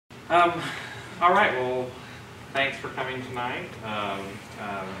All right, well, thanks for coming tonight.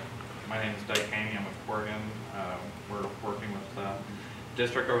 My name is Doug Haney. I'm with Corgan. We're working with the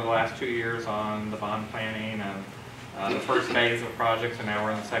district over the last 2 years on the bond planning and the first phase of projects, and now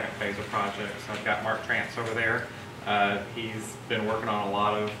we're in the second phase of projects. I've got Mark Trance over there. He's been working on a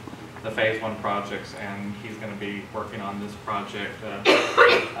lot of the phase 1 projects, and he's going to be working on this project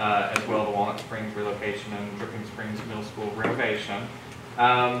as well, the Walnut Springs relocation and Dripping Springs Middle School renovation.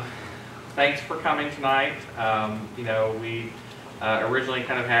 Thanks for coming tonight. You know, we originally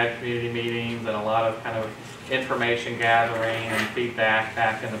kind of had community meetings and a lot of kind of information gathering and feedback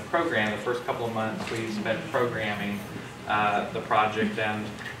back in the program. The first couple of months we spent programming the project, and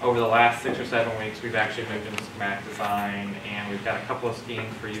over the last 6 or 7 weeks we've actually moved into schematic design, and we've got a couple of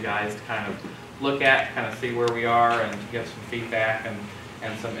schemes for you guys to kind of look at, kind of see where we are and to get some feedback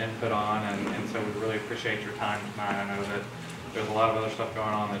and some input on, and so we really appreciate your time tonight. I know that there's a lot of other stuff going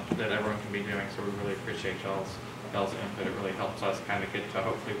on that everyone can be doing, so we really appreciate y'all's input. It really helps us kind of get to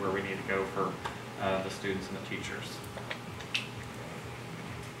hopefully where we need to go for the students and the teachers.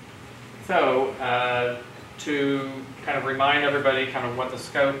 So to kind of remind everybody kind of what the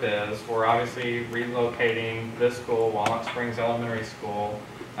scope is, we're obviously relocating this school, Walnut Springs Elementary School,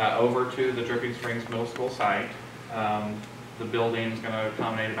 over to the Dripping Springs Middle School site. The building is going to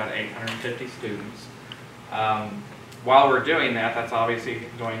accommodate about 850 students. While we're doing that, that's obviously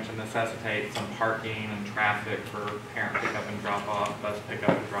going to necessitate some parking and traffic for parent pickup and drop off, bus pickup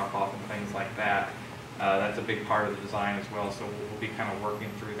and drop off, and things like that. That's a big part of the design as well, so we'll be kind of working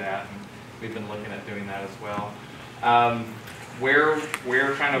through that, and we've been looking at doing that as well.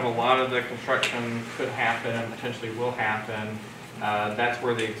 Where kind of a lot of the construction could happen and potentially will happen, that's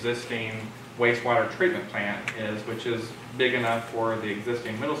where the existing wastewater treatment plant is, which is big enough for the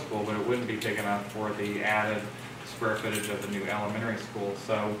existing middle school, but it wouldn't be big enough for the added square footage of the new elementary school.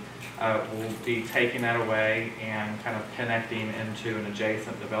 So we'll be taking that away and kind of connecting into an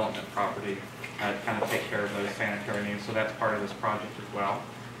adjacent development property to kind of take care of those sanitary needs. So that's part of this project as well.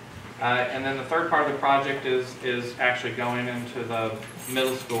 And then the third part of the project is actually going into the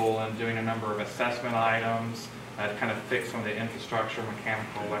middle school and doing a number of assessment items to kind of fix some of the infrastructure,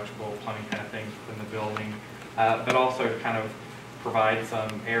 mechanical, electrical, plumbing kind of things within the building, but also to kind of provide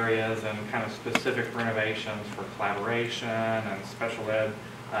some areas and kind of specific renovations for collaboration and special ed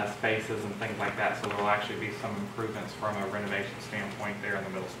spaces and things like that. So there will actually be some improvements from a renovation standpoint there in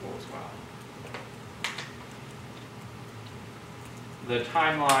the middle school as well. The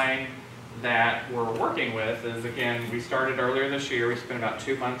timeline that we're working with is, again, we started earlier this year. We spent about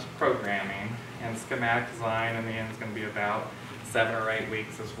 2 months programming, and schematic design in the end is going to be about 7 or 8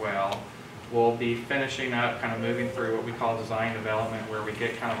 weeks as well. We'll be finishing up, kind of moving through what we call design development, where we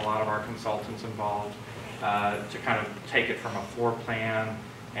get kind of a lot of our consultants involved to kind of take it from a floor plan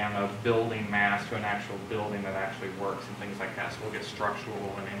and a building mass to an actual building that actually works and things like that. So we'll get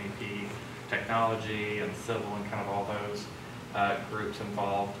structural and MEP technology and civil and kind of all those groups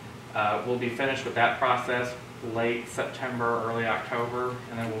involved. We'll be finished with that process late September, early October,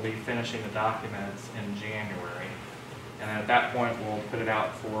 and then we'll be finishing the documents in January. And at that point, we'll put it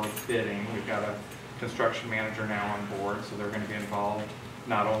out for bidding. We've got a construction manager now on board, so they're going to be involved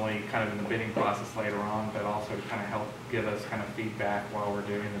not only kind of in the bidding process later on, but also to kind of help give us kind of feedback while we're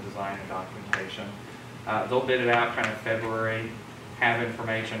doing the design and documentation. They'll bid it out kind of February, have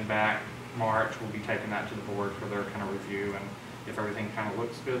information back March. We'll be taking that to the board for their kind of review, and if everything kind of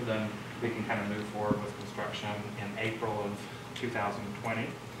looks good, then we can kind of move forward with construction in April of 2020.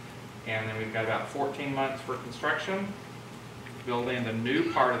 And then we've got about 14 months for construction. Building the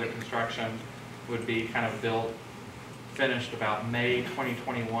new part of the construction would be kind of finished about May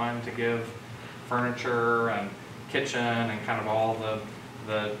 2021 to give furniture and kitchen and kind of all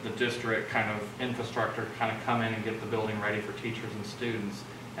the district kind of infrastructure to kind of come in and get the building ready for teachers and students.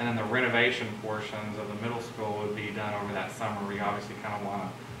 And then the renovation portions of the middle school would be done over that summer. We obviously kind of want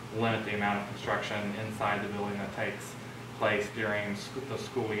to limit the amount of construction inside the building that takes place during the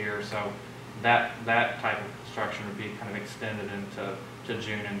school year. So that type of construction would be kind of extended into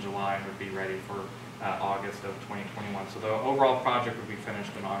June and July and would be ready for August of 2021. So the overall project would be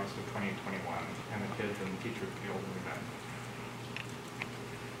finished in August of 2021, and the kids and the teachers would be able to move in.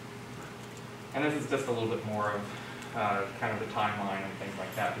 And this is just a little bit more of kind of the timeline and things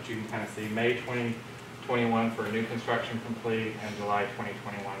like that, but you can kind of see May 2021 for new construction complete and July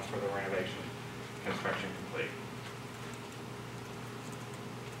 2021 for the renovation construction complete.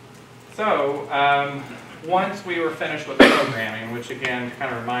 So once we were finished with programming, which again, to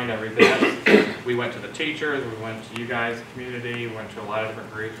kind of remind everybody, we went to the teachers, we went to you guys, community, we went to a lot of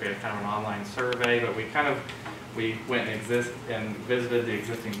different groups, we had kind of an online survey, but we kind of We went and visited the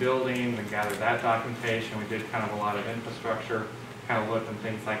existing building, we gathered that documentation, we did kind of a lot of infrastructure kind of look and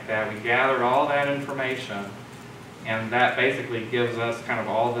things like that. We gathered all that information, and that basically gives us kind of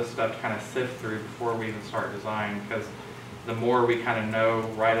all this stuff to kind of sift through before we even start design, because the more we kind of know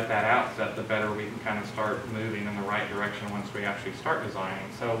right at that outset, the better we can kind of start moving in the right direction once we actually start designing.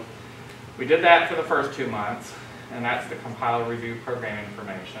 So we did that for the first 2 months, and that's the compile, review, program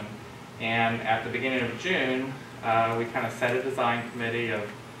information. And at the beginning of June, we kind of set a design committee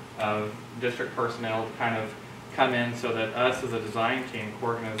of district personnel to kind of come in so that us as a design team,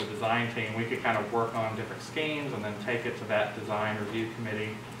 Corgan as a design team, we could kind of work on different schemes and then take it to that design review committee,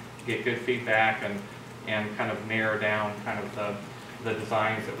 get good feedback, and kind of narrow down kind of the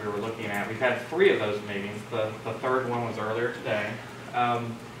designs that we were looking at. We've had 3 of those meetings. The third one was earlier today.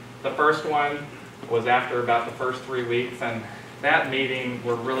 The first one was after about the first 3 weeks, and that meeting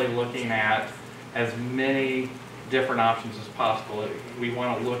we're really looking at as many different options as possible. We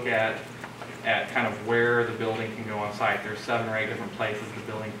want to look at kind of where the building can go on site. There's 7 or 8 different places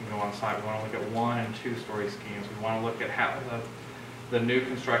the building can go on site. We want to look at 1- and 2-story schemes. We want to look at how the new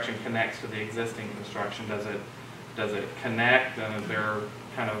construction connects to the existing construction. Does it connect, and is there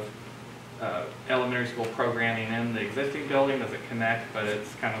kind of elementary school programming in the existing building? Does it connect, but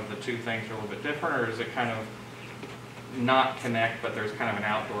it's kind of the 2 things are a little bit different, or does it kind of not connect, but there's kind of an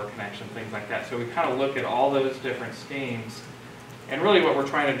outdoor connection, things like that. So we kind of look at all those different schemes, and really what we're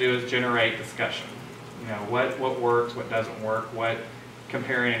trying to do is generate discussion. You know, what works, what doesn't work, what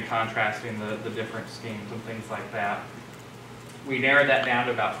comparing and contrasting the different schemes and things like that. We narrowed that down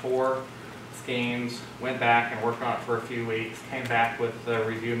to about 4 schemes, went back and worked on it for a few weeks, came back with the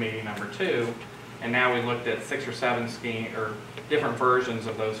review meeting number 2, and now we looked at 6 or 7 schemes, or different versions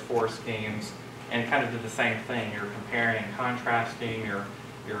of those 4 schemes, and kind of did the same thing. You're comparing and contrasting, you're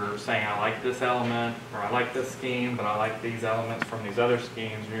saying, I like this element, or I like this scheme, but I like these elements from these other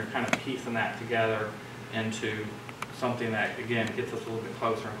schemes, and you're kind of piecing that together into something that, again, gets us a little bit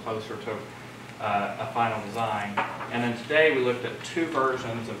closer and closer to a final design. And then today we looked at 2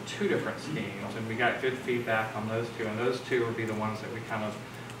 versions of 2 different schemes, and we got good feedback on those 2, and those 2 will be the ones that we kind of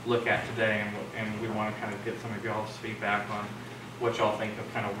look at today, and we want to kind of get some of y'all's feedback on what y'all think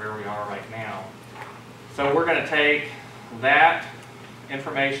of kind of where we are right now. So we're going to take that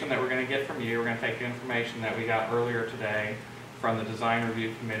information that we're going to get from you, we're going to take the information that we got earlier today from the design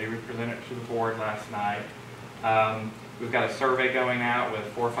review committee. We presented it to the board last night. We've got a survey going out with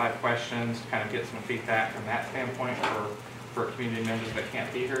 4 or 5 questions to kind of get some feedback from that standpoint for community members that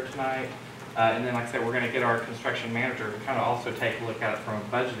can't be here tonight. And then, like I said, we're going to get our construction manager to kind of also take a look at it from a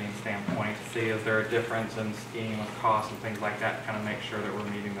budgeting standpoint to see is there a difference in scheme of cost and things like that to kind of make sure that we're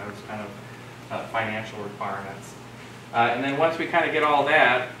meeting those kind of financial requirements. And then once we kind of get all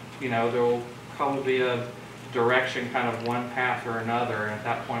that, you know, there will probably be a direction, kind of one path or another, and at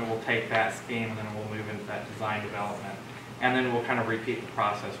that point we'll take that scheme and then we'll move into that design development. And then we'll kind of repeat the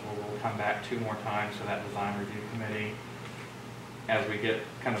process where we'll come back 2 more times to that design review committee as we get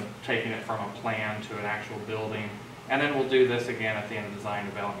kind of taking it from a plan to an actual building. And then we'll do this again at the end of design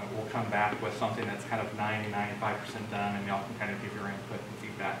development. We'll come back with something that's kind of 90–95% done, and y'all can kind of give your input and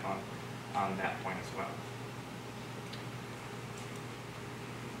feedback on that point as well.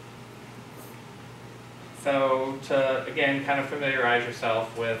 So to, again, kind of familiarize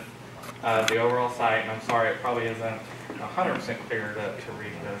yourself with the overall site, and I'm sorry it probably isn't 100% clear to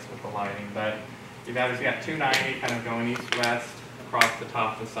read this with the lighting, but you've obviously got 290 kind of going east-west across the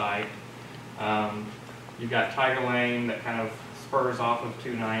top of the site. You've got Tiger Lane that kind of spurs off of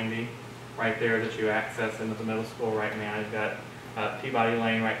 290 right there that you access into the middle school right now. You've got Peabody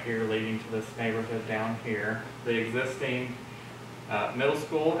Lane right here leading to this neighborhood down here. The existing middle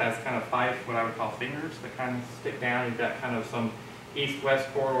school has kind of 5 what I would call fingers that kind of stick down. You've got kind of some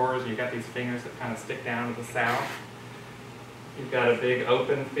east-west corridors, and you've got these fingers that kind of stick down to the south. You've got a big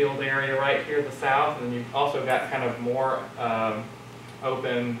open field area right here to the south, and you've also got kind of more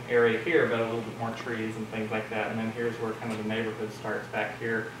open area here, but a little bit more trees and things like that. And then here's where kind of the neighborhood starts back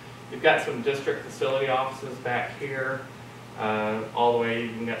here. You've got some district facility offices back here, all the way.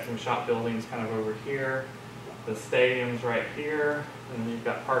 You've got some shop buildings kind of over here. The stadium's right here, and you've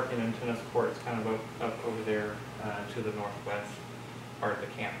got parking and tennis courts kind of up over there to the northwest part of the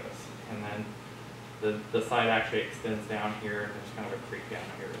campus. And then the site actually extends down here, and there's kind of a creek down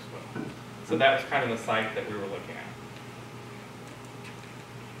here as well. So that was kind of the site that we were looking at.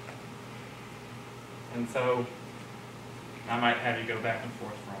 And so I might have you go back and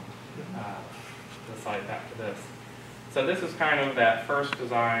forth from the site back to this. So this is kind of that first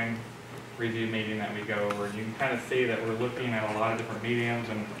design review meeting that we go over. You can kind of see that we're looking at a lot of different mediums,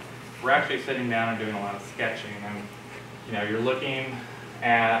 and we're actually sitting down and doing a lot of sketching. And you're looking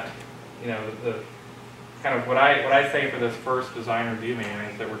at the kind of what I say for this first design review meeting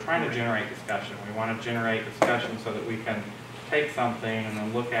is that we're trying to generate discussion. We want to generate discussion so that we can take something and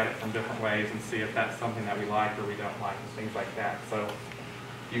then look at it from different ways and see if that's something that we like or we don't like and things like that. So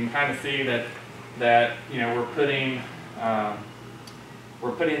you can kind of see that we're putting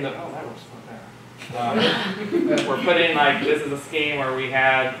the oh, that works there. We're putting, like, this is a scheme where we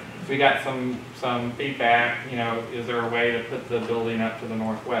got some feedback, is there a way to put the building up to the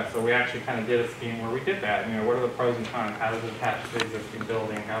northwest? So we actually kind of did a scheme where we did that. What are the pros and cons? How does it attach to the existing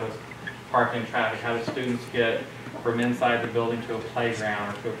building? How does parking and traffic, how do students get from inside the building to a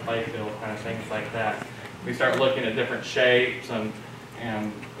playground or to a play field, kind of things like that. We start looking at different shapes and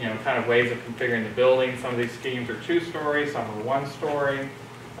kind of ways of configuring the building. Some of these schemes are 2-story, some are 1-story.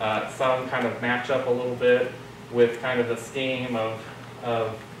 Some kind of match up a little bit with kind of the scheme of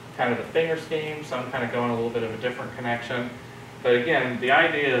kind of the finger scheme, some kind of go in a little bit of a different connection. But again, the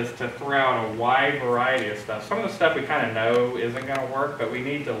idea is to throw out a wide variety of stuff. Some of the stuff we kind of know isn't going to work, but we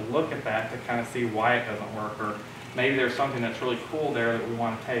need to look at that to kind of see why it doesn't work, or maybe there's something that's really cool there that we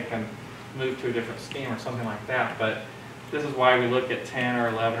want to take and move to a different scheme or something like that. But this is why we look at 10 or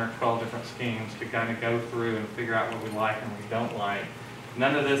 11 or 12 different schemes to kind of go through and figure out what we like and what we don't like.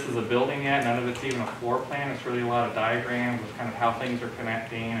 None of this is a building yet, none of it's even a floor plan. It's really a lot of diagrams of kind of how things are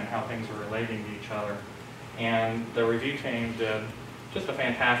connecting and how things are relating to each other. And the review team did just a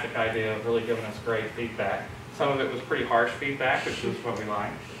fantastic idea of really giving us great feedback. Some of it was pretty harsh feedback, which is what we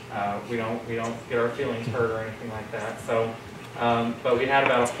like. We don't get our feelings hurt or anything like that. So, but we had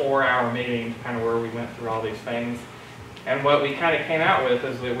about a 4-hour meeting, kind of where we went through all these things. And what we kind of came out with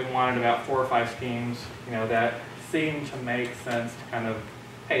is that we wanted about 4 or 5 schemes, that seemed to make sense to kind of,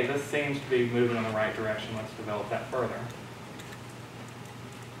 hey, this seems to be moving in the right direction. Let's develop that further.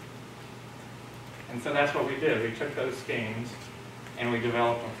 And so that's what we did. We took those schemes and we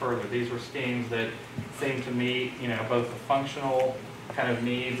developed them further. These were schemes that seemed to meet, both the functional kind of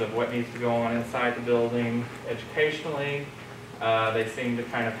needs of what needs to go on inside the building educationally. They seemed to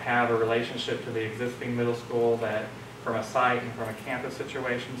kind of have a relationship to the existing middle school that, from a site and from a campus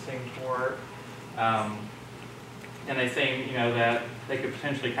situation, seemed to work. And they seemed, that they could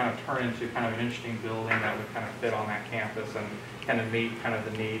potentially kind of turn into kind of an interesting building that would kind of fit on that campus and kind of meet kind of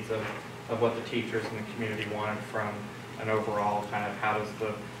the needs of what the teachers and the community wanted from an overall kind of how does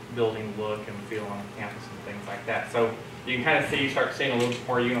the building look and feel on the campus and things like that. So you can kind of start seeing a little bit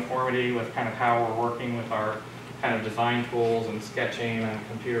more uniformity with kind of how we're working with our kind of design tools and sketching and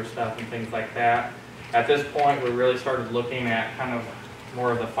computer stuff and things like that. At this point, we really started looking at kind of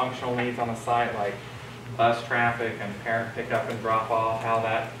more of the functional needs on the site, like bus traffic and parent pickup and drop off, how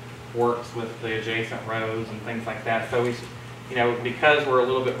that works with the adjacent roads and things like that. So we, because we're a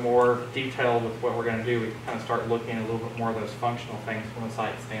little bit more detailed with what we're going to do, we can kind of start looking at a little bit more of those functional things from a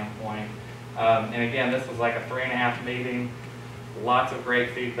site standpoint. And again, this was like a 3.5 meeting, lots of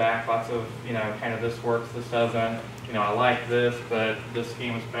great feedback, lots of, kind of this works, this doesn't, I like this, but this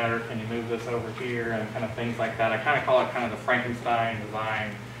scheme is better, can you move this over here, and kind of things like that. I kind of call it kind of the Frankenstein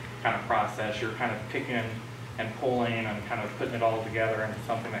design kind of process. You're kind of picking and pulling and kind of putting it all together into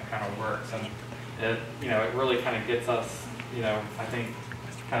something that kind of works. And it, it really kind of gets us, I think,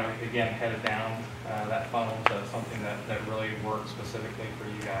 kind of, again, headed down that funnel to something that really works specifically for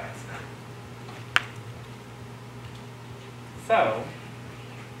you guys. So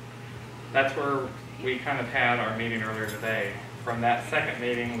that's where we kind of had our meeting earlier today. From that second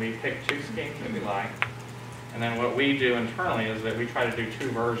meeting, we picked 2 schemes that we liked. And then what we do internally is that we try to do 2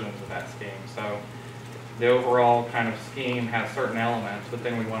 versions of that scheme. So the overall kind of scheme has certain elements, but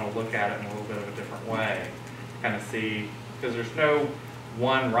then we want to look at it in a little bit of a different way. Kind of see, because there's no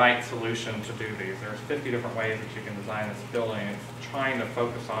one right solution to do these. There's 50 different ways that you can design this building. It's trying to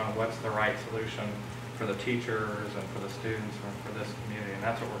focus on what's the right solution for the teachers and for the students and for this community, and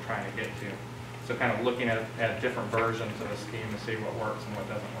that's what we're trying to get to. So kind of looking at different versions of a scheme to see what works and what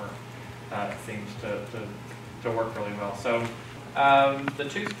doesn't work. It seems to work really well. So the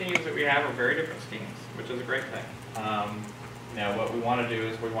 2 schemes that we have are very different schemes, which is a great thing. What we want to do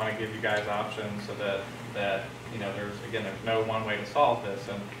is we want to give you guys options so that there's no one way to solve this.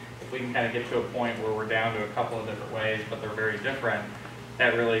 And if we can kind of get to a point where we're down to a couple of different ways, but they're very different,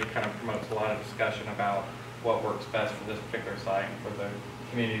 that really kind of promotes a lot of discussion about what works best for this particular site and for the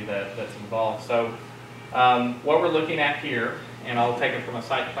community that's involved. So what we're looking at here, and I'll take it from a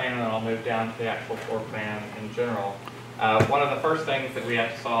site plan and then I'll move down to the actual floor plan in general. One of the first things that we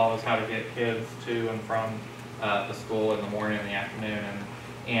have to solve is how to get kids to and from the school in the morning and the afternoon.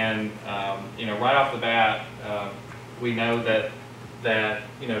 And right off the bat, we know that that,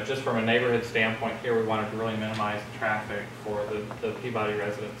 you know, just from a neighborhood standpoint here, we wanted to really minimize the traffic for the Peabody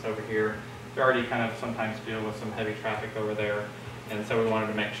residents over here. They already kind of sometimes deal with some heavy traffic over there, and so we wanted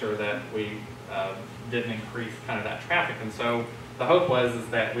to make sure that we didn't increase kind of that traffic. And so the hope was is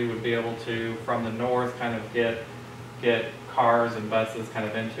that we would be able to, from the north, kind of get cars and buses kind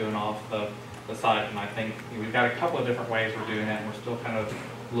of into and off the site. And I think we've got a couple of different ways we're doing that, and we're still kind of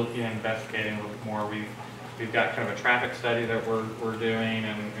looking and investigating a little more. We've got kind of a traffic study that we're doing,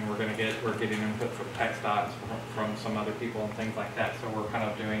 and we're getting input from TxDOT, from some other people and things like that. So we're kind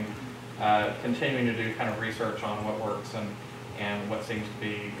of doing, continuing to do kind of research on what works and what seems to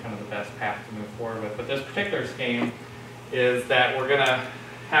be kind of the best path to move forward with. But this particular scheme is that we're going to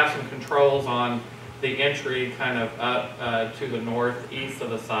have some controls on the entry kind of up to the northeast of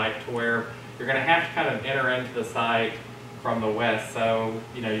the site, to where you're going to have to kind of enter into the site from the west. So,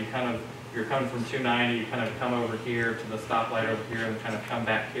 you know, you're coming from 290, you kind of come over here to the stoplight over here and kind of come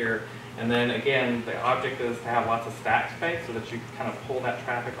back here. And then again, the object is to have lots of stack space so that you can kind of pull that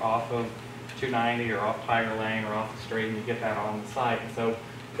traffic off of 290 or off Tiger Lane or off the street, and you get that on the site. And so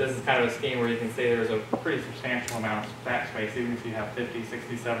this is kind of a scheme where you can see there's a pretty substantial amount of stack space. Even if you have 50,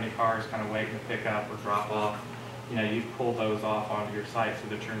 60, 70 cars kind of waiting to pick up or drop off, you know, you pull those off onto your site so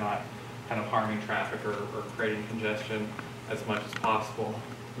that you're not kind of harming traffic or creating congestion as much as possible.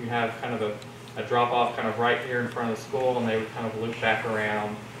 You have kind of a drop off kind of right here in front of the school, and they would kind of loop back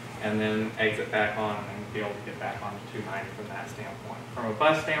around and then exit back on and be able to get back onto 290 from that standpoint. From a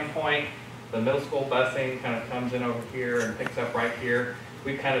bus standpoint, the middle school busing kind of comes in over here and picks up right here.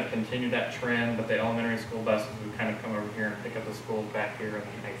 We kind of continued that trend, but the elementary school buses would kind of come over here and pick up the schools back here and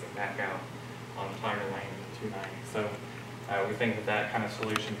then exit back out on Tiger Lane to 290. So we think that that kind of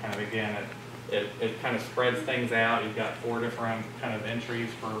solution kind of, again, it kind of spreads things out. You've got 4 different kind of entries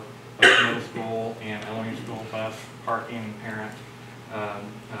for both middle school and elementary school bus parking and parent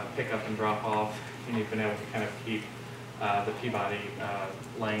pickup and drop off, and you've been able to kind of keep the Peabody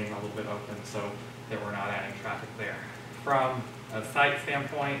lane a little bit open so that we're not adding traffic there. From a site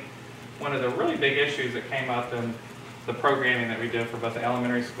standpoint, one of the really big issues that came up in the programming that we did for both the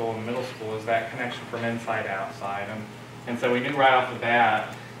elementary school and the middle school is that connection from inside to outside. And so we knew right off the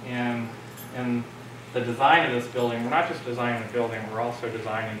bat in the design of this building, we're not just designing the building, we're also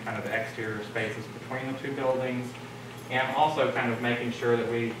designing kind of the exterior spaces between the 2 buildings, and also kind of making sure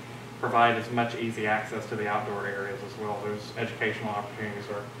that we provide as much easy access to the outdoor areas as well. Those educational opportunities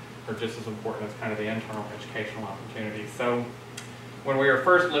are just as important as kind of the internal educational opportunities. So when we were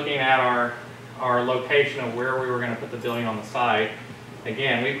first looking at our location of where we were going to put the building on the site,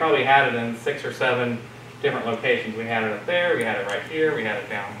 again, we probably had it in 6 or 7 different locations. We had it up there, we had it right here, we had it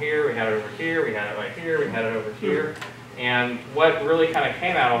down here, we had it over here, we had it right here, we had it over here. And what really kind of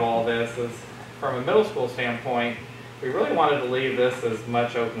came out of all this is, from a middle school standpoint, we really wanted to leave this as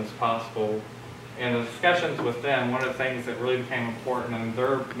much open as possible. In the discussions with them, one of the things that really became important, and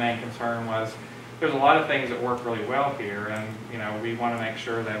their main concern was, there's a lot of things that work really well here, and you know, we want to make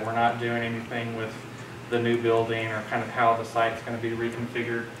sure that we're not doing anything with the new building or kind of how the site's going to be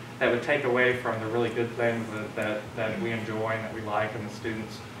reconfigured that would take away from the really good things that we enjoy and that we like, and the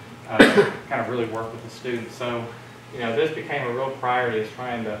students kind of really work with the students. So, you know, this became a real priority, is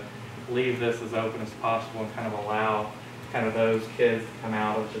trying to leave this as open as possible and kind of allow kind of those kids to come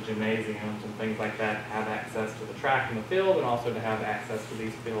out of the gymnasiums and things like that, to have access to the track and the field, and also to have access to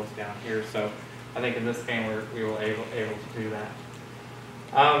these fields down here. So I think in this game we were able to do that.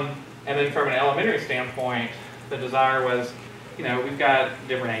 And then from an elementary standpoint, the desire was, you know, we've got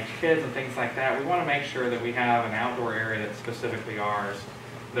different age kids and things like that. We want to make sure that we have an outdoor area that's specifically ours.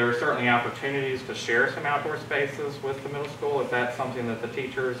 There are certainly opportunities to share some outdoor spaces with the middle school if that's something that the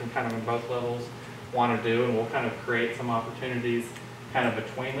teachers and kind of in both levels want to do, and we'll kind of create some opportunities kind of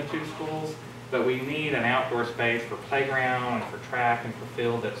between the 2 schools. But we need an outdoor space for playground and for track and for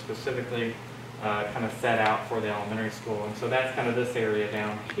field that's specifically kind of set out for the elementary school. And so that's kind of this area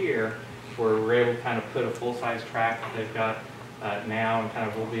down here, where we're able to kind of put a full-size track that they've got now, and kind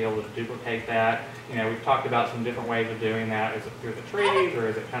of we'll be able to duplicate that. You know, we've talked about some different ways of doing that. Is it through the trees, or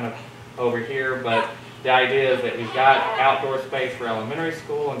is it kind of over here? But the idea is that we've got outdoor space for elementary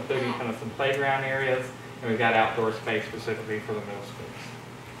school, including kind of some playground areas, and we've got outdoor space specifically for the middle schools.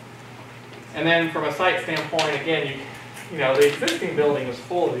 And then from a site standpoint, again, you know, the existing building is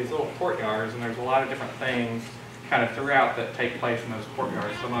full of these little courtyards, and there's a lot of different things kind of throughout that take place in those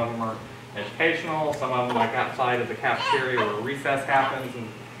courtyards. Some of them are educational, some of them like outside of the cafeteria where recess happens and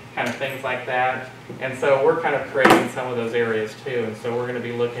kind of things like that. And so we're kind of creating some of those areas too. And so we're going to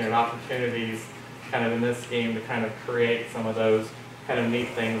be looking at opportunities kind of in this scheme to kind of create some of those kind of neat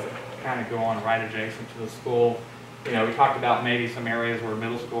things that kind of go on right adjacent to the school. you know, we talked about maybe some areas where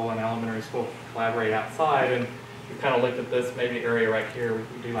middle school and elementary school collaborate outside, and we kind of looked at this maybe area right here. We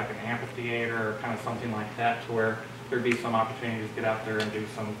could do like an amphitheater or kind of something like that, to where there'd be some opportunities to get out there and do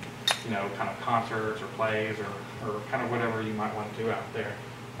some, you know, kind of concerts or plays or kind of whatever you might want to do out there.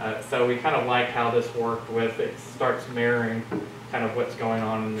 So we kind of like how this worked with, it starts mirroring kind of what's going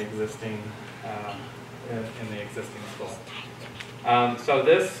on in the existing school. So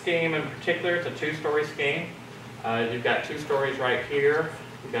this scheme in particular, it's a two-story scheme. You've got 2 stories right here.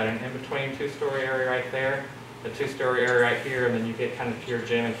 You've got an in-between 2-story area right there, a 2-story area right here, and then you get kind of to your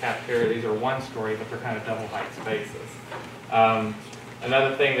gym and cafeteria. These are 1-story, but they're kind of double height spaces.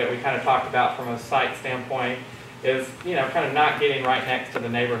 Another thing that we kind of talked about from a site standpoint is, you know, kind of not getting right next to the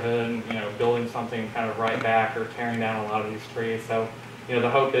neighborhood and, you know, building something kind of right back or tearing down a lot of these trees. So, you know, the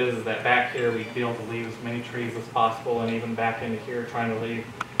hope is that back here we'd be able to leave as many trees as possible, and even back into here trying to leave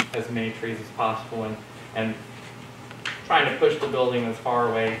as many trees as possible, and trying to push the building as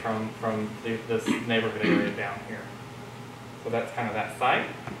far away from this neighborhood area down here. So that's kind of that site.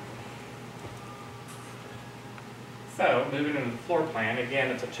 So moving into the floor plan, again,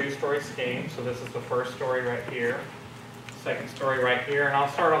 it's a 2-story scheme. So this is the 1st story right here, 2nd story right here, and I'll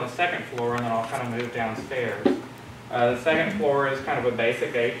start on the 2nd floor and then I'll kind of move downstairs. The 2nd floor is kind of a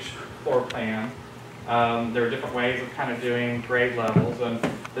basic H floor plan. There are different ways of kind of doing grade levels, and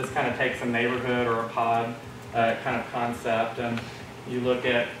this kind of takes a neighborhood or a pod kind of concept, and you look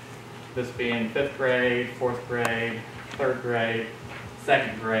at this being 5th grade, 4th grade, 3rd grade,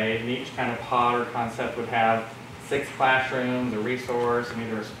 2nd grade, and each kind of pod or concept would have 6 classrooms, a resource, and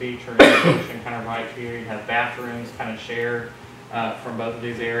either a speech or institution kind of right here. You have bathrooms kind of shared from both of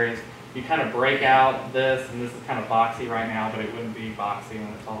these areas. You kind of break out this, and this is kind of boxy right now, but it wouldn't be boxy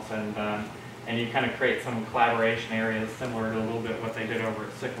when it's all said and done. And you kind of create some collaboration areas similar to a little bit what they did over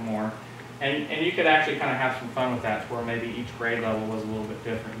at Sycamore. And you could actually kind of have some fun with that, where maybe each grade level was a little bit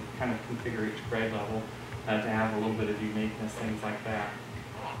different. You kind of configure each grade level to have a little bit of uniqueness, things like that.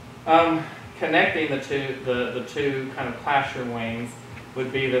 Connecting the two kind of classroom wings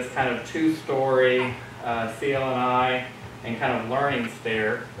would be this kind of 2-story CL&I and kind of learning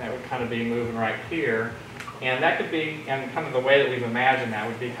stair that would kind of be moving right here. And that could be, and kind of the way that we've imagined that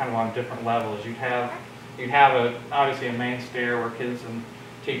would be kind of on different levels. You'd have obviously a main stair where kids and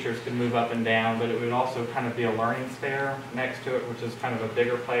teachers could move up and down, but it would also kind of be a learning stair next to it, which is kind of a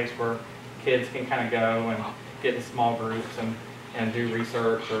bigger place where kids can kind of go and get in small groups and do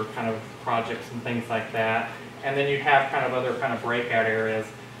research or kind of projects and things like that. And then you'd have kind of other kind of breakout areas,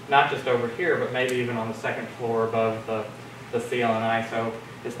 not just over here, but maybe even on the 2nd floor above the CL&I. So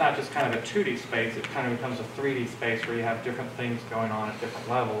it's not just kind of a 2D space, it kind of becomes a 3D space where you have different things going on at different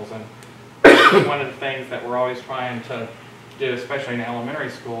levels. And one of the things that we're always trying to do, especially in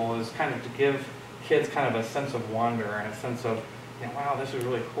elementary school, is kind of to give kids kind of a sense of wonder and a sense of, you know, wow, this is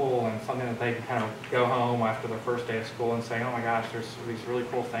really cool, and something that they can kind of go home after their first day of school and say, oh my gosh, there's these really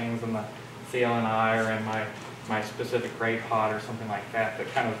cool things in the CL&I or in my specific grade pod or something like that, that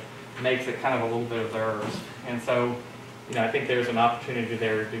kind of makes it kind of a little bit of theirs. And so, you know, I think there's an opportunity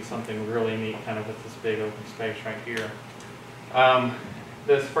there to do something really neat kind of with this big open space right here.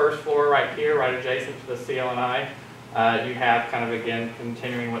 This 1st floor right here, right adjacent to the CL&I, you have kind of, again,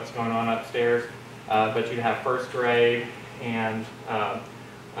 continuing what's going on upstairs, but you'd have 1st grade and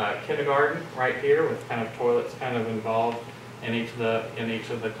kindergarten right here with kind of toilets kind of involved in each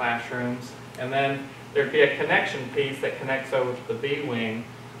of the classrooms. And then there'd be a connection piece that connects over to the B wing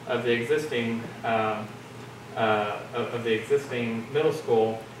of the existing middle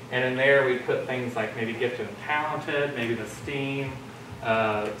school, and in there we put things like maybe gifted and talented, maybe the STEAM,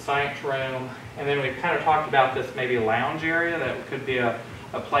 science room, and then we've kind of talked about this maybe a lounge area that could be a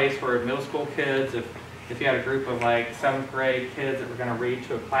place for middle school kids. If you had a group of like 7th grade kids that were going to read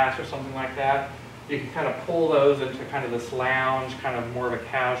to a class or something like that, you can kind of pull those into kind of this lounge, kind of more of a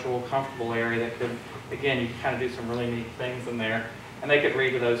casual, comfortable area that could, again, you could kind of do some really neat things in there, and they could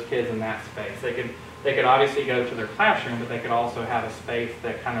read to those kids in that space. They could obviously go to their classroom, but they could also have a space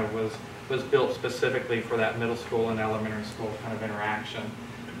that kind of was built specifically for that middle school and elementary school kind of interaction.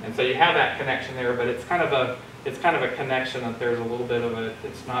 And so you have that connection there, but it's kind of a connection that there's a little bit of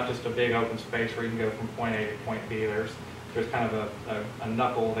it's not just a big open space where you can go from point A to point B. There's kind of a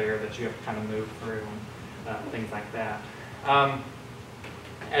knuckle there that you have to kind of move through and things like that.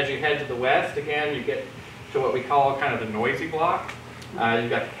 As you head to the west, again, you get to what we call kind of the noisy block. You've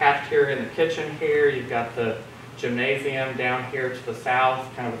got the cafeteria and the kitchen here. You've got the gymnasium down here to the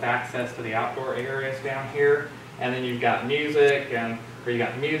south, kind of with access to the outdoor areas down here. And then you've got music,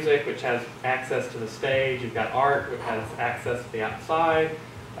 which has access to the stage. You've got art, which has access to the outside.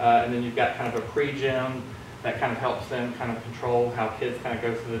 And then you've got kind of a pre-gym that kind of helps them kind of control how kids kind of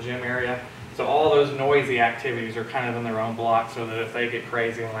go through the gym area. So all those noisy activities are kind of in their own block, so that if they get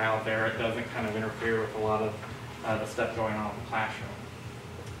crazy and loud there, it doesn't kind of interfere with a lot of the stuff going on in the classroom.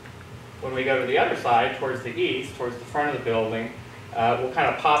 When we go to the other side, towards the east, towards the front of the building, we'll kind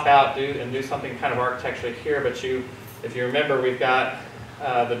of pop out and do something kind of architecturally here, but if you remember, we've got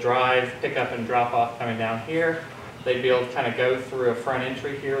the drive, pickup and drop off coming down here. They'd be able to kind of go through a front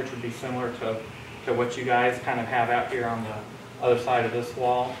entry here, which would be similar to what you guys kind of have out here on the other side of this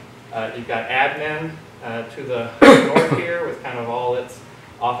wall. You've got admin to the north here with kind of all its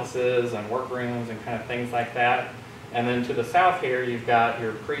offices and workrooms and kind of things like that. And then to the south here, you've got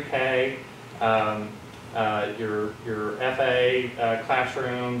your pre-K, your FA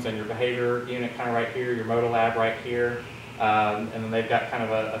classrooms and your behavior unit kind of right here, your motor lab right here. And then they've got kind of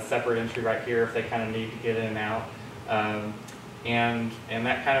a separate entry right here if they kind of need to get in and out. And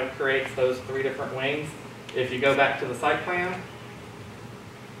that kind of creates those 3 different wings. If you go back to the site plan,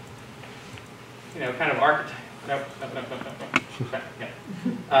 kind of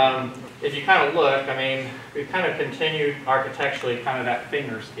if you kind of look, I mean, we've kind of continued architecturally kind of that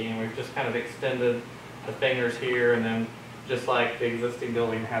finger scheme. We've just kind of extended the fingers here, and then just like the existing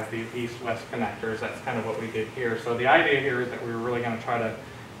building has these east-west connectors, that's kind of what we did here. So the idea here is that we were really going to try to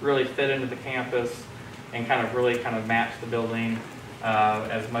really fit into the campus and kind of really kind of match the building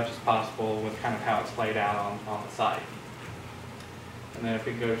as much as possible with kind of how it's laid out on the site. And then if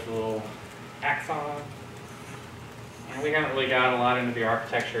we go to the little axon, and we haven't really got a lot into the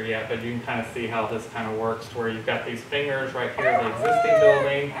architecture yet, but you can kind of see how this kind of works, where you've got these fingers right here, the existing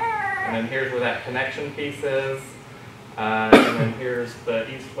building, and then here's where that connection piece is, and then here's the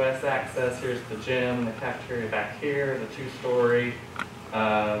east-west access, here's the gym, the cafeteria back here, the 2-story,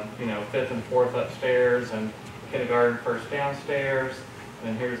 5th and 4th upstairs, and kindergarten 1st downstairs, and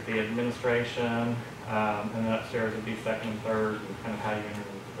then here's the administration, and then upstairs would be 2nd and 3rd, and kind of how you enter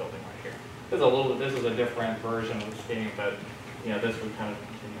the building right here. This is a different version of the scheme, but this would kind of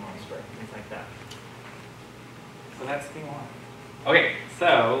continue on straight, things like that. So that's scheme 1. Okay,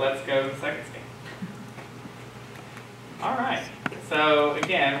 so let's go to the second scheme. All right. So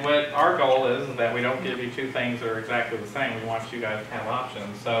again, what our goal is that we don't give you 2 things that are exactly the same. We want you guys to have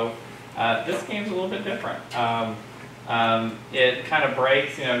options. So this scheme's a little bit different. It kind of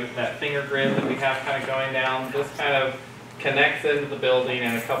breaks, that finger grid that we have kind of going down. This kind of connects into the building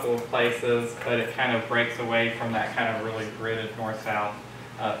in a couple of places, but it kind of breaks away from that kind of really gridded north-south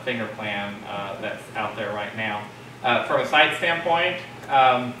finger plan that's out there right now. From a site standpoint,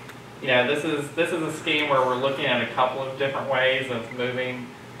 this is a scheme where we're looking at a couple of different ways of moving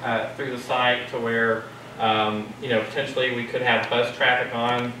through the site to where potentially we could have bus traffic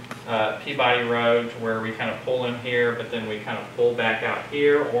on Peabody Road to where we kind of pull in here, but then we kind of pull back out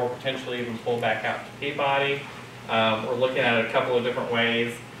here, or potentially even pull back out to Peabody. We're looking at a couple of different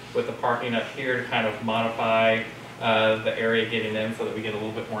ways with the parking up here to kind of modify the area getting in so that we get a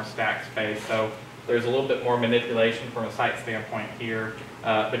little bit more stacked space. So there's a little bit more manipulation from a site standpoint here,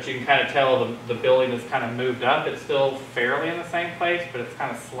 but you can kind of tell the building is kind of moved up. It's still fairly in the same place, but it's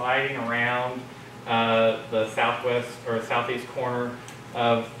kind of sliding around the southwest or southeast corner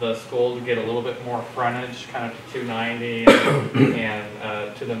of the school to get a little bit more frontage, kind of to 290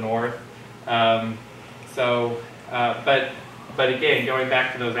 and to the north. But again, going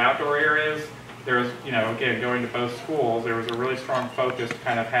back to those outdoor areas, there was, again, going to both schools, there was a really strong focus to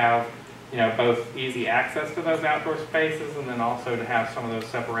kind of have, both easy access to those outdoor spaces, and then also to have some of those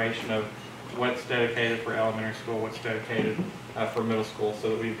separation of what's dedicated for elementary school, what's dedicated for middle school, so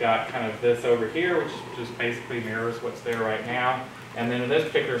that we've got kind of this over here, which just basically mirrors what's there right now. And then in this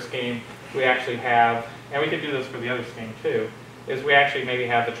particular scheme, we actually have, and we could do this for the other scheme too, is we actually maybe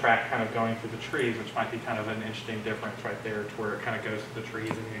have the track kind of going through the trees, which might be kind of an interesting difference right there, to where it kind of goes through the trees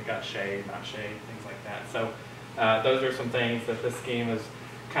and you've got shade, not shade, things like that. So those are some things that this scheme is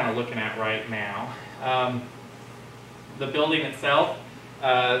kind of looking at right now. The building itself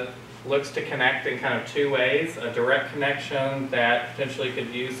looks to connect in kind of 2 ways. A direct connection that potentially could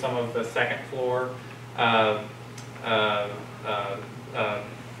use some of the second floor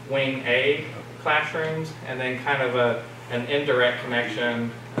wing A classrooms, and then kind of an indirect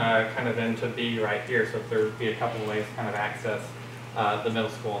connection kind of into B right here. So there would be a couple of ways to kind of access the middle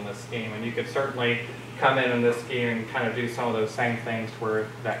school in this scheme. And you could certainly come in this scheme and kind of do some of those same things, where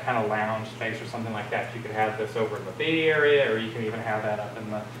that kind of lounge space or something like that, you could have this over in the B area, or you can even have that up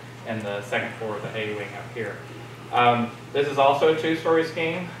in the second floor of the A wing up here. This is also a 2-story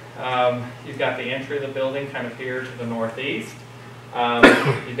scheme. You've got the entry of the building kind of here to the northeast.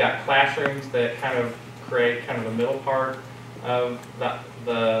 You've got classrooms that kind of create kind of the middle part of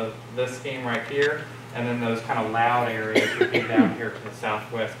this scheme right here. And then those kind of loud areas would be down here to the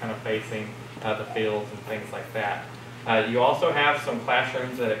southwest, kind of facing the fields and things like that. You also have some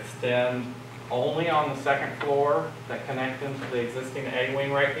classrooms that extend only on the second floor that connect into the existing A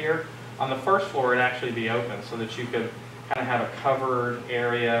wing right here. On the first floor, it'd actually be open so that you could kind of have a covered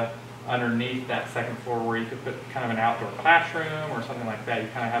area underneath that second floor where you could put kind of an outdoor classroom or something like that. You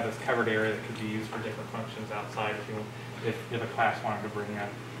kind of have this covered area that could be used for different functions outside if a class wanted to bring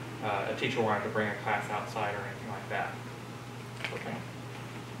a teacher wanted to bring a class outside or anything like that. Okay.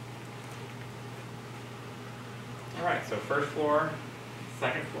 All right, so first floor,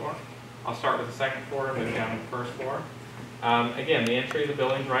 second floor. I'll start with the second floor and move down to the first floor. Again, the entry of the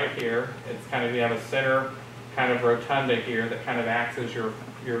building's right here. It's kind of, you have a center kind of rotunda here that kind of acts as your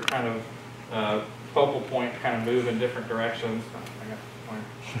kind of focal point to kind of move in different directions. I got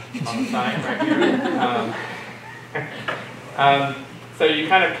on the side right here. So you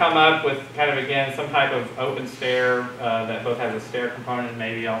kind of come up with kind of, again, some type of open stair that both has a stair component and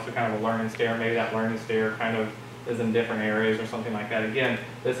maybe also kind of a learning stair. Maybe that learning stair kind of is in different areas or something like that. Again,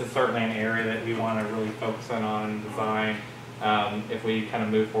 this is certainly an area that we want to really focus on and design if we kind of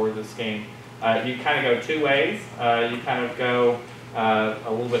move forward this scheme. You kind of go two ways. You kind of go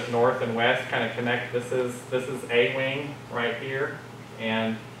a little bit north and west, kind of connect. This is A wing right here,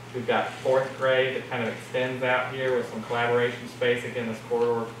 and we've got fourth grade that kind of extends out here with some collaboration space. Again, this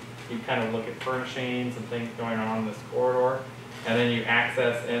corridor, you kind of look at furnishings and things going on in this corridor, and then you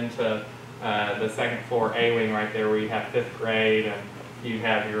access into the second floor A wing right there where you have fifth grade, and you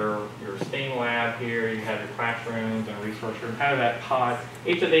have your STEAM lab here, you have your classrooms and resource room, kind of that pod.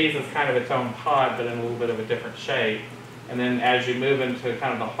 Each of these is kind of its own pod, but in a little bit of a different shape. And then as you move into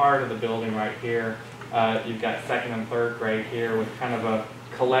kind of the heart of the building right here, you've got second and third grade here with kind of a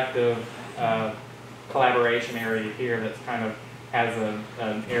collective collaboration area here that's kind of has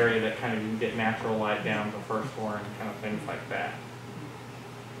an area that kind of you can get natural light down to the first floor and kind of things like that.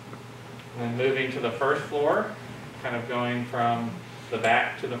 And then moving to the first floor, kind of going from the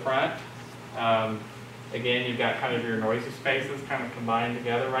back to the front. Again, you've got kind of your noisy spaces kind of combined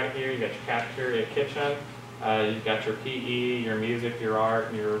together right here. You've got your cafeteria, kitchen. You've got your PE, your music, your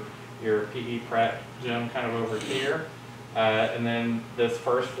art, and your PE prep gym kind of over here. And then this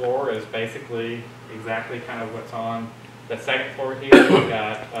first floor is basically exactly kind of what's on the second floor here. You've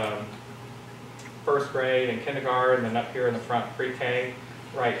got first grade and kindergarten, and up here in the front pre-K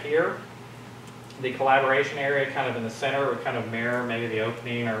right here. The collaboration area kind of in the center would kind of mirror maybe the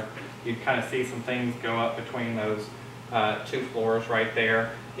opening, or you'd kind of see some things go up between those two floors right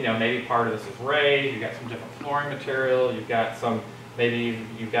there. You know, maybe part of this is raised, you've got some different flooring material, you've got some, maybe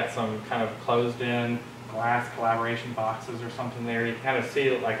you've got some kind of closed-in glass collaboration boxes or something there. You kind of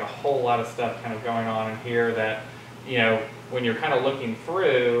see like a whole lot of stuff kind of going on in here that, you know, when you're kind of looking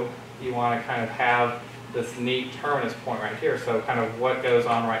through, you want to kind of have this neat terminus point right here. So kind of what goes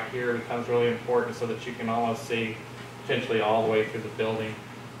on right here becomes really important so that you can almost see potentially all the way through the building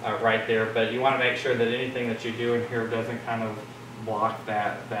right there. But you want to make sure that anything that you do in here doesn't kind of block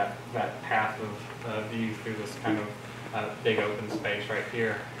that path of view through this kind of big open space right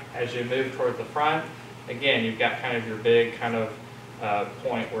here. As you move towards the front, again, you've got kind of your big kind of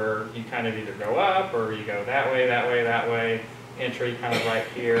point where you kind of either go up or you go that way, that way, that way. Entry kind of right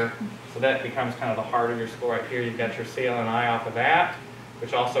here. So that becomes kind of the heart of your school right here. You've got your CL&I off of that,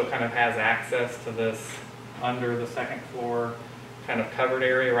 which also kind of has access to this under the second floor kind of covered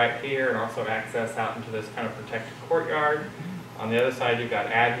area right here, and also access out into this kind of protected courtyard. On the other side, you've got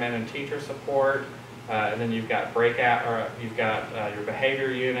admin and teacher support, and then you've got breakout, or you've got your behavior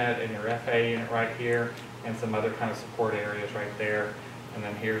unit and your FA unit right here, and some other kind of support areas right there. And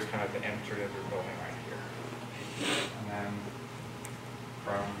then here's kind of the entry of your building right here. And then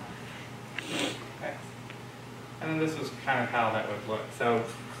from next. And then this is kind of how that would look. So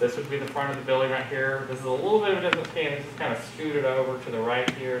this would be the front of the building right here. This is a little bit of a different scheme. This is kind of scooted over to the right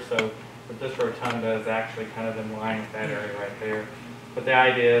here. So but this rotunda is actually kind of in line with that area right there. But the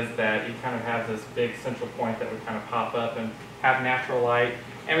idea is that you kind of have this big central point that would kind of pop up and have natural light.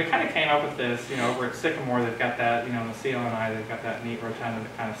 And we kind of came up with this, you know, over at Sycamore, they've got that, you know, in the CL&I, they've got that neat rotunda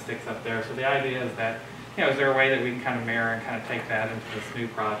that kind of sticks up there. So the idea is that, you know, is there a way that we can kind of mirror and kind of take that into this new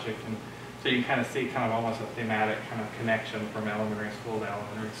project? And so you kind of see kind of almost a thematic kind of connection from elementary school to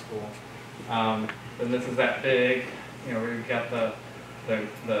elementary school. And this is that big, you know, we've got the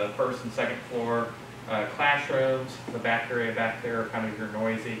first and second floor classrooms. The back area back there are kind of your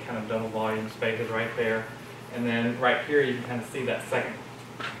noisy kind of double volume spaces right there. And then right here you can kind of see that second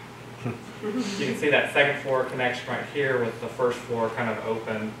floor connection right here with the first floor kind of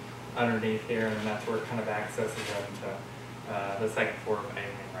open underneath here, and then that's where it kind of accesses up to the second floor of A wing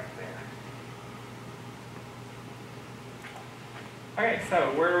right there. Okay,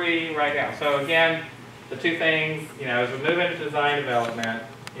 so where are we right now? So again, the two things, as we move into design development,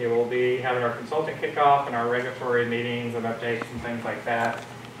 it will be having our consultant kickoff and our regulatory meetings and updates and things like that.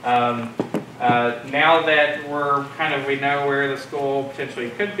 Now that we know where the school potentially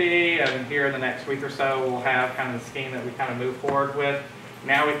could be, and here in the next week or so, we'll have kind of the scheme that we kind of move forward with.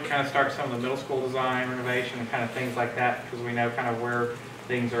 Now we can kind of start some of the middle school design, renovation, and kind of things like that, because we know kind of where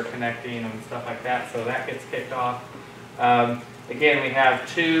things are connecting and stuff like that. So that gets kicked off. Again, we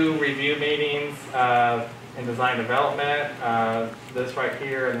have 2 review meetings in design development. This right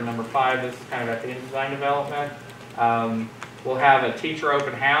here, and then number 5, this is kind of at the end of design development. We'll have a teacher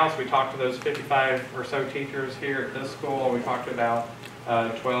open house. We talked to those 55 or so teachers here at this school. We talked about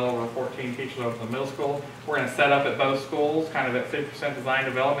 12 or 14 teachers over the middle school. We're going to set up at both schools, kind of at 50% design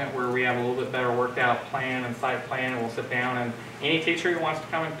development, where we have a little bit better worked out plan and site plan, and we'll sit down, and any teacher who wants to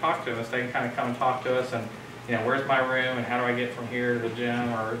come and talk to us, they can kind of come and talk to us, and where's my room, and how do I get from here to the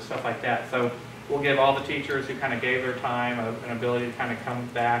gym, or stuff like that. So we'll give all the teachers who kind of gave their time an ability to kind of come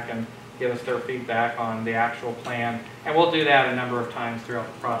back and give us their feedback on the actual plan. And we'll do that a number of times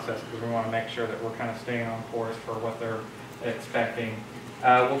throughout the process, because we want to make sure that we're kind of staying on course for what they're expecting.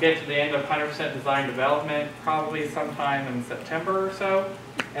 We'll get to the end of 100% design development probably sometime in September or so,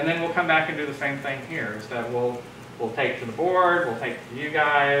 and then we'll come back and do the same thing here. Is that we'll take to the board, we'll take to you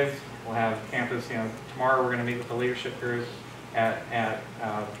guys, we'll have campus. Tomorrow we're going to meet with the leadership groups at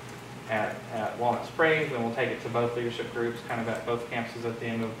Walnut Springs, and we'll take it to both leadership groups, kind of at both campuses at the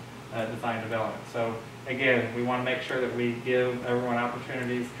end of design development. So again, we want to make sure that we give everyone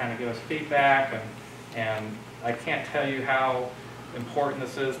opportunities to kind of give us feedback, and I can't tell you how important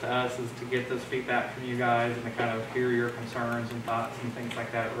this is to us, is to get this feedback from you guys and to kind of hear your concerns and thoughts and things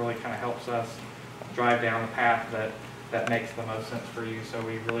like that. It really kind of helps us drive down the path that makes the most sense for you. So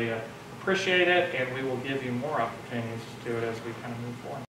we really appreciate it, and we will give you more opportunities to do it as we kind of move forward.